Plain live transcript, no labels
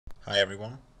Hi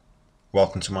everyone,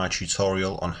 welcome to my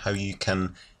tutorial on how you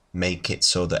can make it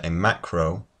so that a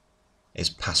macro is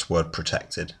password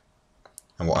protected.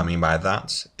 And what I mean by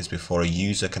that is before a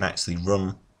user can actually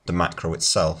run the macro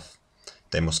itself,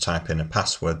 they must type in a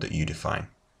password that you define.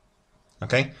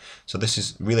 Okay, so this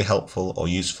is really helpful or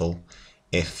useful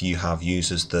if you have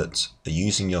users that are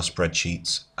using your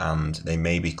spreadsheets and they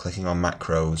may be clicking on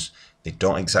macros, they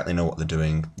don't exactly know what they're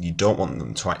doing, you don't want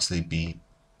them to actually be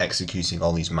executing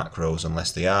all these macros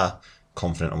unless they are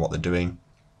confident on what they're doing,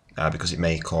 because it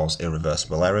may cause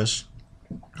irreversible errors,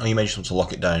 or you may just want to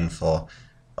lock it down for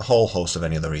a whole host of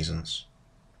any other reasons.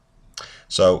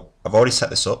 So I've already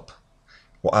set this up.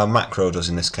 What our macro does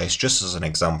in this case, just as an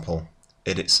example,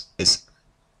 it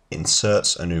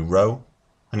inserts a new row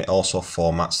and it also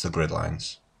formats the grid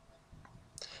lines.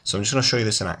 So I'm just going to show you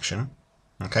this in action.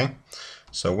 Okay,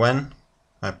 so when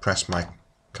I press my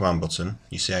command button,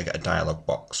 you see I get a dialog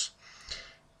box.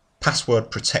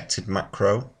 Password protected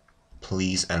macro,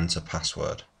 please enter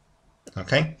password.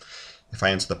 Okay, if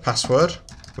I enter the password,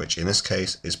 which in this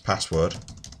case is password,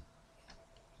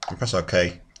 and press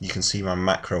OK, you can see my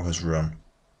macro has run.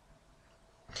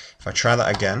 If I try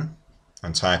that again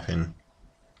and type in,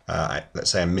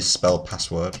 let's say a misspelled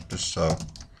password, just for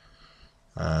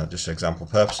example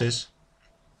purposes,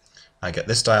 I get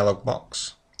this dialog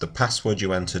box. The password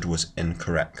you entered was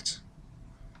incorrect.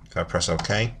 If I press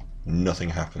OK, nothing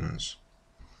happens.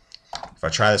 If I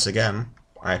try this again,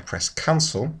 I press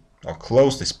cancel or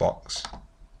close this box,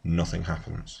 nothing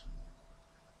happens.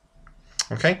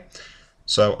 Okay,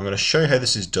 so I'm going to show you how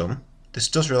this is done. This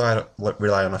does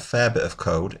rely on a fair bit of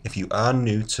code. If you are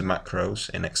new to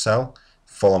macros in Excel,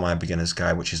 follow my beginner's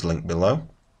guide, which is linked below.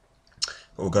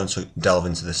 But we're going to delve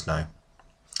into this now.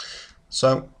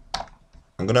 So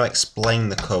I'm going to explain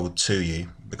the code to you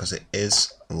because it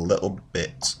is a little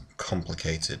bit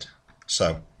complicated.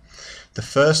 So the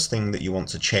first thing that you want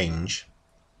to change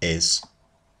is,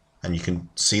 and you can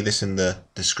see this in the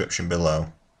description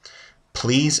below,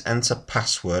 please enter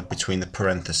password between the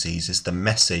parentheses is the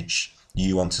message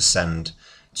you want to send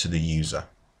to the user.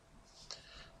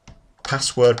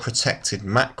 Password protected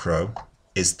macro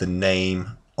is the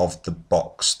name of the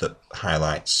box that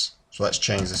highlights. So let's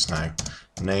change this now.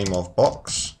 Name of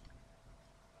box,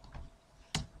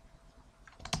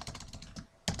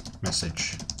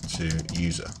 message to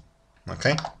user.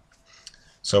 Okay,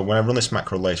 so when I run this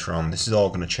macro later on, this is all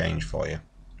going to change for you.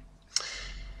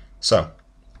 So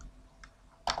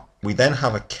we then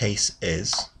have a case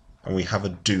is and we have a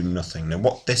do nothing. Now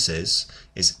what this is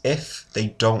if they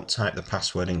don't type the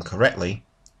password incorrectly,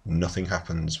 nothing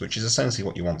happens, which is essentially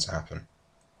what you want to happen.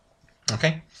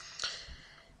 Okay,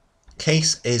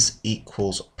 case is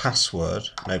equals password.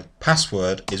 Now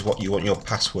password is what you want your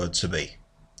password to be.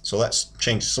 So let's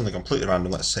change to something completely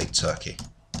random. Let's say turkey.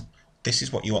 This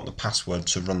is what you want the password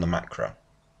to run the macro.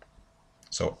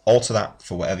 So alter that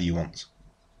for whatever you want.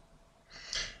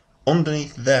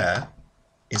 Underneath there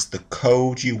is the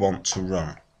code you want to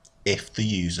run if the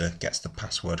user gets the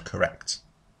password correct.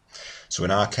 So in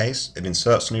our case, it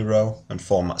inserts a new row and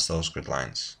formats those grid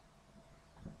lines.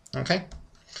 Okay.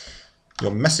 Your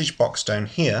message box down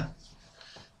here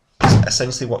is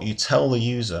essentially what you tell the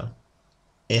user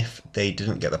if they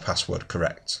didn't get the password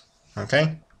correct.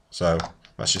 Okay, so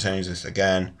let's just use this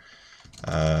again.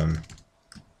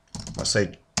 Let's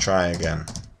say try again.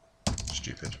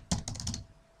 Stupid.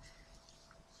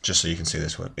 Just so you can see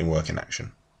this in working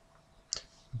action.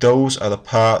 Those are the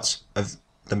parts of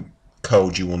the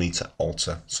code you will need to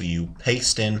alter. So you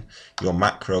paste in your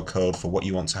macro code for what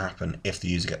you want to happen if the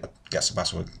user gets the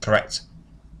password correct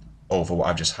over what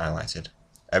I've just highlighted.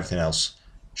 Everything else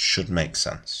should make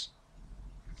sense.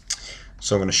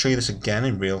 So I'm going to show you this again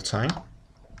in real time.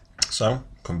 So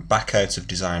come back out of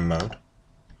design mode,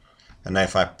 and now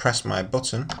if I press my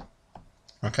button,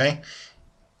 okay,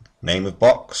 name of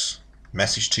box,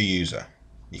 message to user,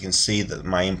 you can see that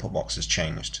my input box has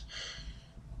changed.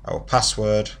 Our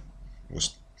password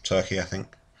was turkey, I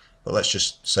think, but let's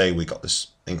just say we got this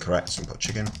incorrect and put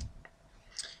chicken.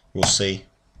 We'll see.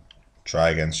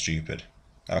 Try again, stupid.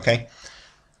 Okay,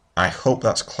 I hope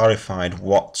that's clarified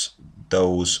what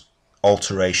those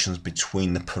alterations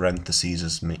between the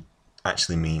parentheses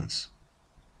actually means.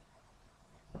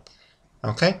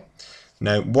 Okay,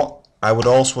 now what I would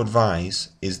also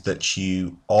advise is that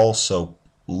you also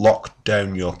lock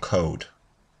down your code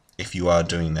if you are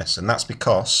doing this, and that's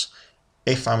because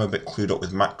if I'm a bit clued up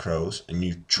with macros and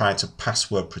you try to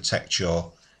password protect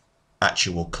your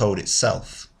actual code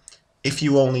itself, if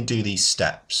you only do these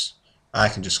steps, I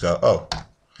can just go, oh,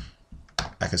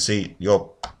 I can see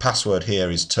your password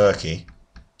here is turkey,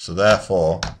 so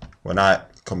therefore when I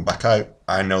come back out,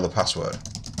 I know the password.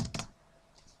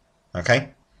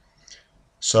 Okay?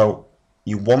 So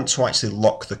you want to actually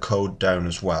lock the code down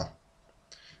as well.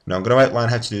 Now I'm going to outline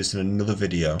how to do this in another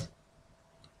video,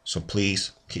 so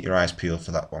please keep your eyes peeled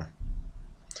for that one.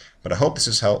 But I hope this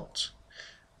has helped.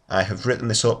 I have written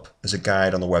this up as a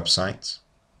guide on the website,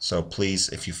 so please,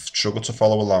 if you struggle to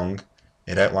follow along,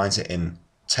 it outlines it in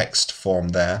text form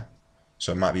there,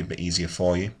 so it might be a bit easier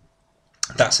for you.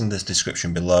 That's in the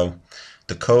description below.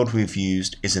 The code we've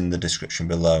used is in the description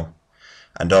below,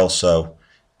 and also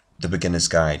the beginner's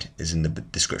guide is in the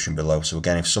description below. So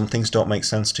again, if some things don't make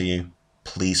sense to you,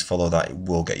 please follow that. It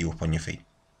will get you up on your feet.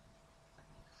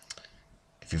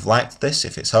 If you've liked this,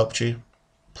 if it's helped you,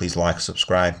 please like and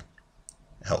subscribe.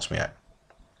 It helps me out.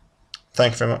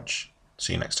 Thank you very much.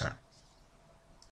 See you next time.